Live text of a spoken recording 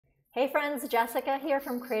Hey friends, Jessica here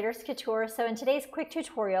from Creators Couture. So in today's quick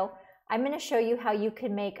tutorial, I'm going to show you how you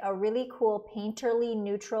can make a really cool painterly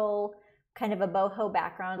neutral kind of a boho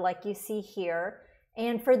background like you see here.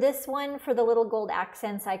 And for this one, for the little gold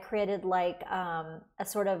accents, I created like a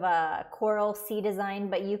sort of a coral sea design,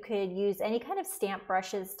 but you could use any kind of stamp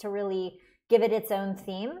brushes to really give it its own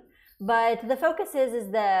theme. But the focus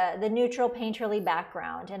is the neutral painterly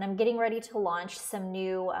background, and I'm getting ready to launch some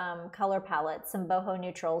new color palettes, some boho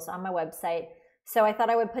neutrals on my website. So I thought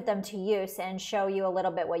I would put them to use and show you a little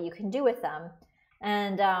bit what you can do with them.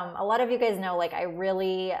 And a lot of you guys know, like I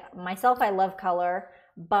love color,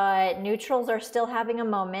 but neutrals are still having a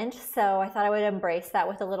moment. So I thought I would embrace that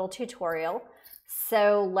with a little tutorial.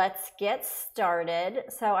 So let's get started.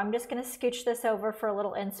 So I'm just gonna scooch this over for a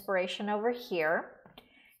little inspiration over here.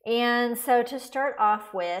 And so to start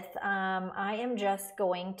off with, I am just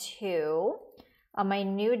going to, on my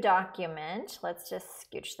new document, let's just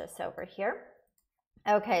scooch this over here.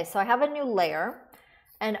 Okay, so I have a new layer,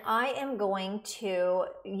 and I am going to,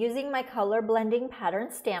 using my color blending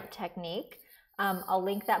pattern stamp technique, I'll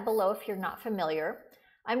link that below if you're not familiar.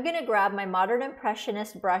 I'm going to grab my Modern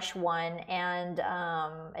Impressionist brush 1, and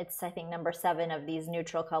it's I think number 7 of these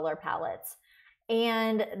neutral color palettes.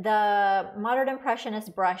 And the Modern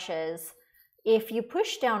Impressionist brushes, if you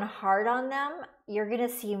push down hard on them, you're going to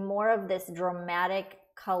see more of this dramatic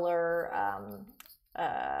color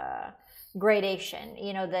gradation.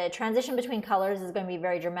 You know, the transition between colors is going to be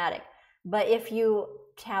very dramatic. But if you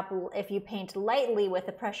paint lightly with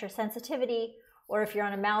the pressure sensitivity, or if you're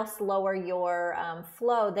on a mouse, lower your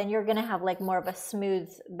flow, then you're going to have like more of a smooth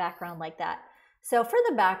background like that. So for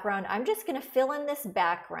the background, I'm just going to fill in this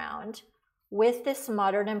background with this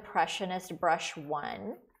Modern Impressionist brush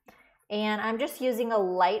 1. And I'm just using a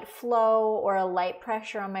light flow or a light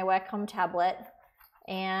pressure on my Wacom tablet,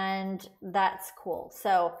 and that's cool.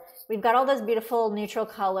 So we've got all those beautiful neutral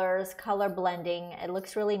colors, color blending. It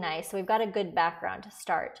looks really nice. So we've got a good background to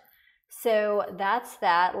start. So that's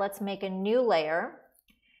that. Let's make a new layer.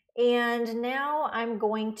 And now I'm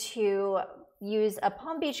going to use a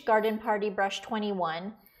Palm Beach Garden Party brush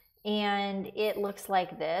 21, and it looks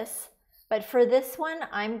like this. But for this one,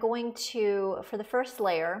 I'm going to, for the first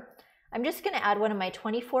layer, I'm just going to add one of my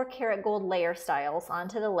 24 karat gold layer styles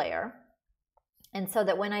onto the layer. And so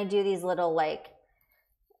that when I do these little like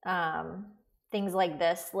things like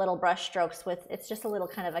this, little brush strokes with, it's just a little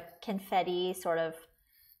kind of a confetti sort of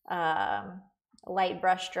light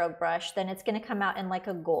brush stroke brush, then it's going to come out in like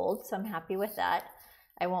a gold. So I'm happy with that.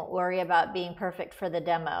 I won't worry about being perfect for the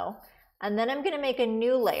demo. And then I'm going to make a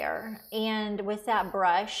new layer. And with that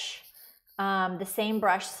brush, the same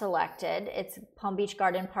brush selected, it's Palm Beach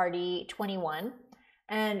Garden Party 21.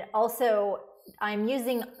 And also I'm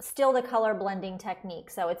using still the color blending technique.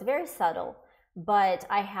 So it's very subtle, but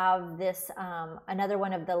I have this, another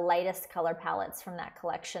one of the lightest color palettes from that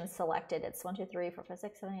collection selected. It's 1, 2, 3, 4, 5,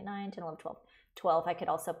 6, 7, 8, 9, 10, 11, 12. 12, I could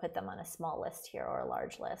also put them on a small list here or a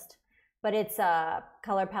large list, but it's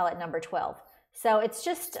color palette number 12. So it's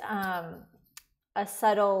just a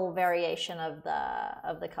subtle variation of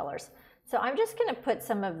the colors. So I'm just going to put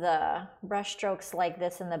some of the brush strokes like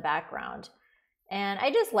this in the background. And I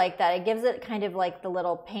just like that. It gives it kind of like the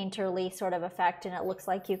little painterly sort of effect, and it looks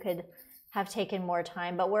like you could have taken more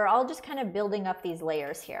time, but we're all just kind of building up these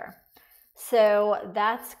layers here. So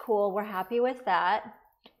that's cool. We're happy with that.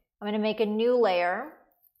 I'm going to make a new layer.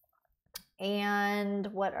 And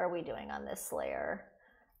what are we doing on this layer?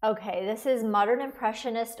 Okay, this is Modern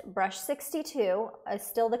Impressionist brush 62,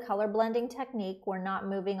 still the color blending technique. We're not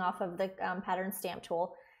moving off of the pattern stamp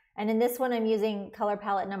tool. And in this one, I'm using color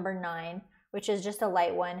palette number 9, which is just a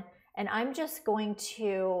light one. And I'm just going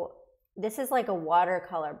to, this is like a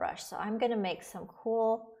watercolor brush. So I'm gonna make some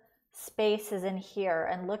cool spaces in here,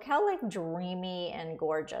 and look how like dreamy and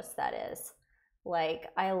gorgeous that is. Like,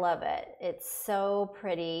 I love it. It's so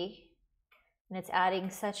pretty. And it's adding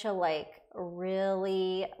such a like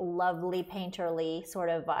really lovely painterly sort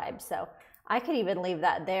of vibe. So I could even leave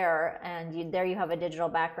that there, and there you have a digital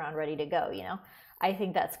background ready to go, you know. I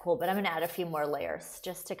think that's cool, but I'm going to add a few more layers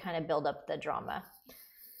just to kind of build up the drama.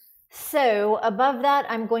 So above that,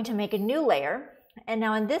 I'm going to make a new layer. And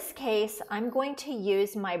now in this case, I'm going to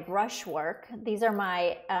use my brushwork. These are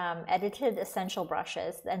my edited essential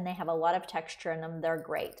brushes, and they have a lot of texture in them. They're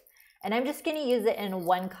great. And I'm just going to use it in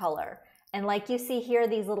one color. And like you see here,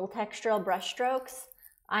 these little textural brush strokes,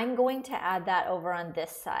 I'm going to add that over on this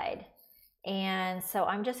side. And so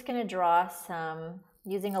I'm just going to draw some,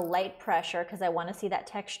 using a light pressure because I want to see that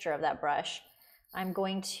texture of that brush. I'm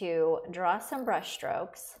going to draw some brush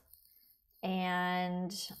strokes,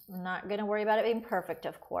 and I'm not going to worry about it being perfect,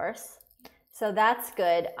 of course. So that's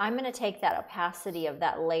good. I'm going to take that opacity of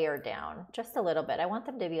that layer down just a little bit. I want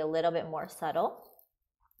them to be a little bit more subtle.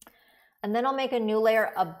 And then I'll make a new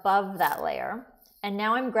layer above that layer. And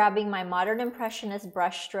now I'm grabbing my Modern Impressionist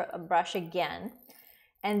brush again.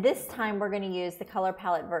 And this time we're going to use the color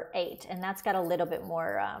palette Vert 8. And that's got a little bit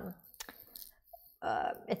more,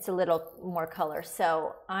 it's a little more color.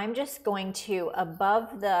 So I'm just going to,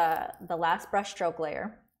 above the last brush stroke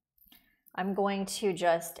layer, I'm going to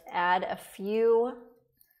just add a few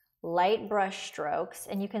light brush strokes.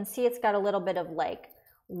 And you can see it's got a little bit of like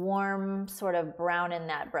warm sort of brown in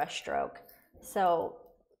that brush stroke. So,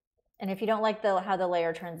 and if you don't like how the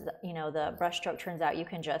layer turns, you know, the brush stroke turns out, you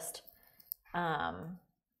can just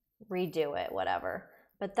redo it, whatever.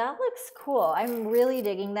 But that looks cool. I'm really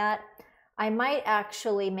digging that. I might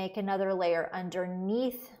actually make another layer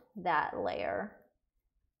underneath that layer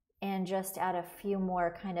and just add a few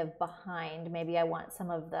more kind of behind. Maybe I want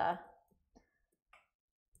some of the,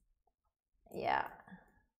 yeah.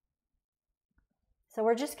 So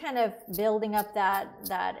we're just kind of building up that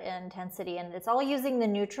intensity, and it's all using the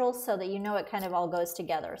neutrals so that you know it kind of all goes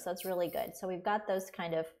together. So it's really good. So we've got those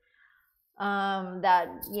kind of, that,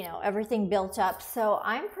 you know, everything built up. So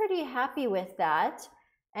I'm pretty happy with that.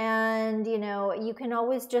 And, you know, you can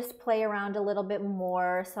always just play around a little bit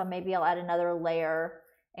more. So maybe I'll add another layer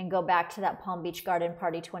and go back to that Palm Beach Garden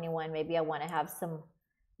Party 21. Maybe I want to have some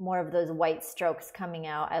more of those white strokes coming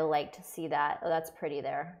out. I like to see that. Oh, that's pretty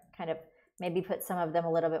there. Kind of maybe put some of them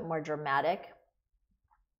a little bit more dramatic.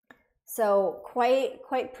 So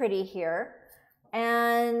quite pretty here.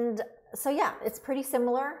 And so yeah, it's pretty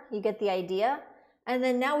similar. You get the idea. And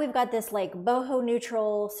then now we've got this like boho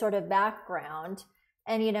neutral sort of background.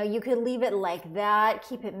 And you know, you could leave it like that,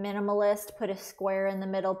 keep it minimalist, put a square in the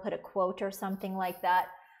middle, put a quote or something like that.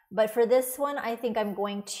 But for this one, I think I'm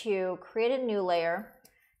going to create a new layer.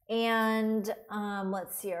 And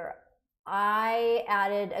let's see here. I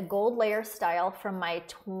added a gold layer style from my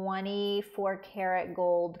 24 karat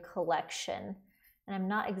gold collection. And I'm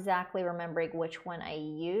not exactly remembering which one I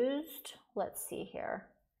used. Let's see here.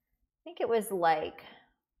 I think it was like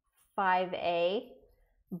 5A.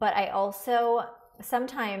 But I also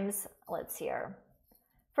sometimes, let's see here.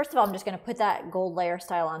 First of all, I'm just going to put that gold layer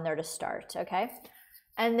style on there to start, okay?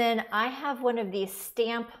 And then I have one of these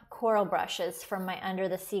stamp coral brushes from my Under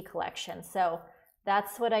the Sea collection. So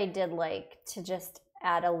that's what I did, like to just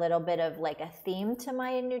add a little bit of like a theme to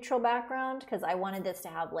my neutral background, because I wanted this to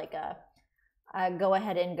have like a go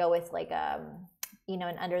ahead and go with like you know,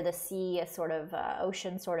 an Under the Sea, a sort of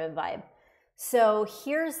ocean sort of vibe. So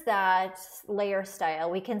here's that layer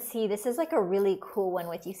style. We can see this is like a really cool one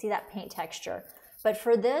with, you see that paint texture. But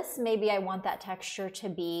for this, maybe I want that texture to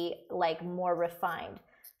be like more refined.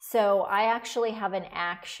 So I actually have an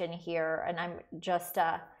action here, and I'm just,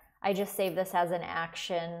 I just saved this as an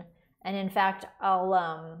action. And in fact,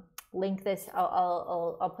 I'll link this,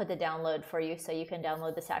 I'll put the download for you so you can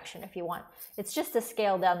download this action if you want. It's just to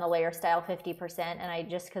scale down the layer style 50%, and I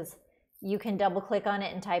just, because you can double click on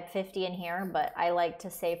it and type 50 in here, but I like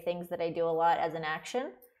to save things that I do a lot as an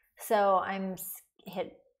action. So I'm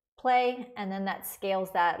hit play, and then that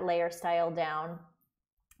scales that layer style down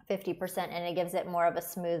 50%, and it gives it more of a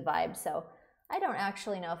smooth vibe. So I don't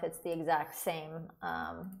actually know if it's the exact same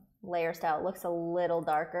layer style. It looks a little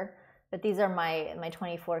darker, but these are my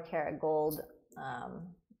 24 karat gold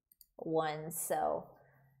ones. So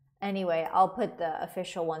anyway, I'll put the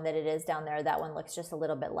official one that it is down there. That one looks just a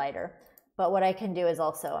little bit lighter. But what I can do is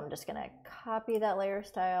also, I'm just gonna copy that layer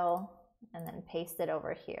style and then paste it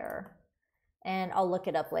over here. And I'll look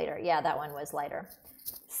it up later. Yeah, that one was lighter.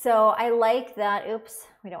 So I like that. Oops,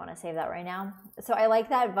 we don't want to save that right now. So I like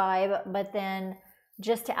that vibe, but then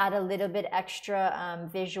just to add a little bit extra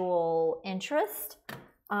visual interest,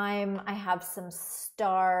 I have some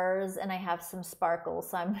stars and I have some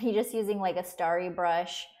sparkles. So I'm just using like a starry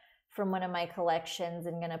brush from one of my collections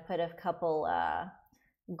and gonna put a couple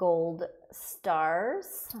gold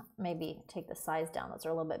stars. Maybe take the size down, those are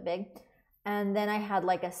a little bit big. And then I had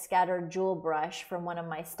like a scattered jewel brush from one of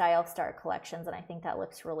my Style Star collections, and I think that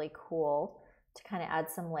looks really cool to kind of add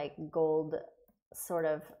some like gold sort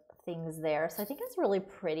of things there. So I think it's really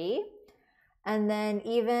pretty. And then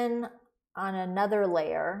even on another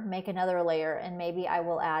layer, make another layer, and maybe I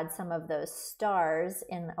will add some of those stars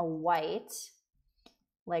in a white,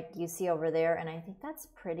 like you see over there. And I think that's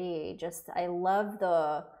pretty. Just, I love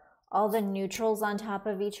all the neutrals on top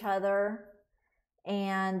of each other.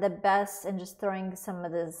 And the best, and just throwing some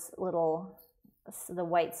of this the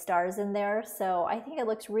white stars in there. So I think it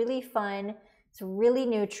looks really fun. It's really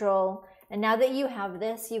neutral. And now that you have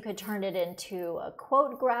this, you could turn it into a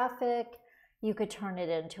quote graphic. You could turn it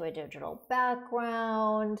into a digital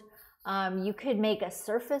background. You could make a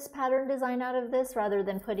surface pattern design out of this rather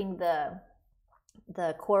than putting the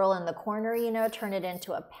coral in the corner, you know, turn it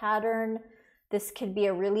into a pattern. This could be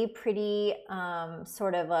a really pretty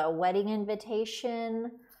sort of a wedding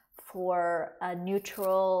invitation for a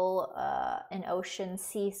neutral, an ocean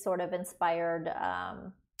sea sort of inspired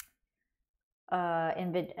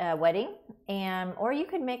wedding. Or you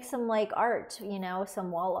could make some like art, you know,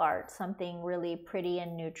 some wall art, something really pretty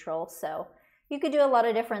and neutral. So you could do a lot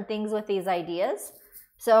of different things with these ideas.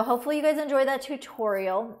 So hopefully you guys enjoyed that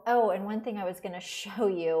tutorial. Oh, and one thing I was going to show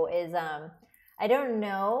you is, I don't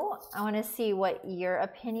know, I want to see what your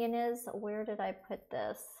opinion is. Where did I put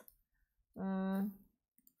this? I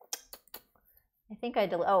think I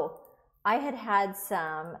did. Oh, I had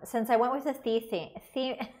some, since I went with a sea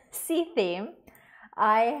theme,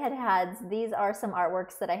 these are some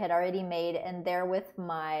artworks that I had already made, and they're with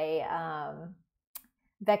my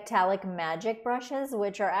Vectalic Magic brushes,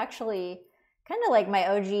 which are actually kind of like my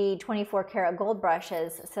OG 24 karat gold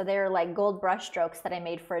brushes. So they're like gold brush strokes that I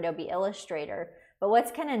made for Adobe Illustrator. But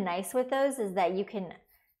what's kind of nice with those is that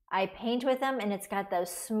I paint with them and it's got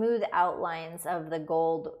those smooth outlines of the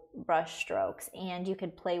gold brush strokes, and you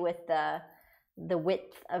could play with the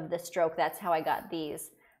width of the stroke. That's how I got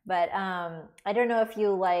these. But I don't know if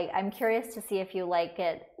you I'm curious to see if you like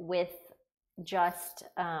it with just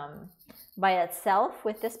by itself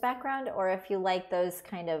with this background, or if you like those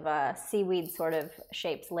kind of seaweed sort of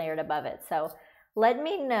shapes layered above it. So let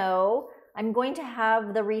me know. I'm going to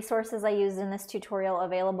have the resources I used in this tutorial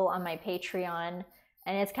available on my Patreon,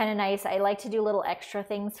 and it's kind of nice. I like to do little extra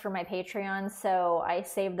things for my Patreon, so I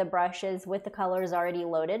save the brushes with the colors already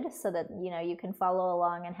loaded so that, you know, you can follow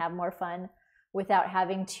along and have more fun without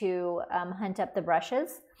having to hunt up the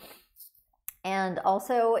brushes. And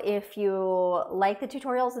also, if you like the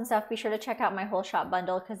tutorials and stuff, be sure to check out my whole shop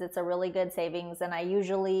bundle because it's a really good savings. And I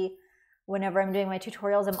usually, whenever I'm doing my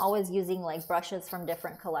tutorials, I'm always using like brushes from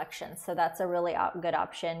different collections. So that's a really good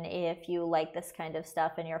option if you like this kind of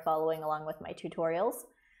stuff and you're following along with my tutorials.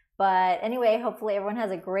 But anyway, hopefully everyone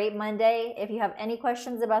has a great Monday. If you have any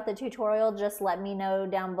questions about the tutorial, just let me know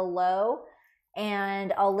down below.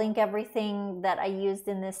 And I'll link everything that I used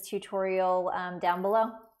in this tutorial down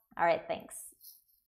below. All right, thanks.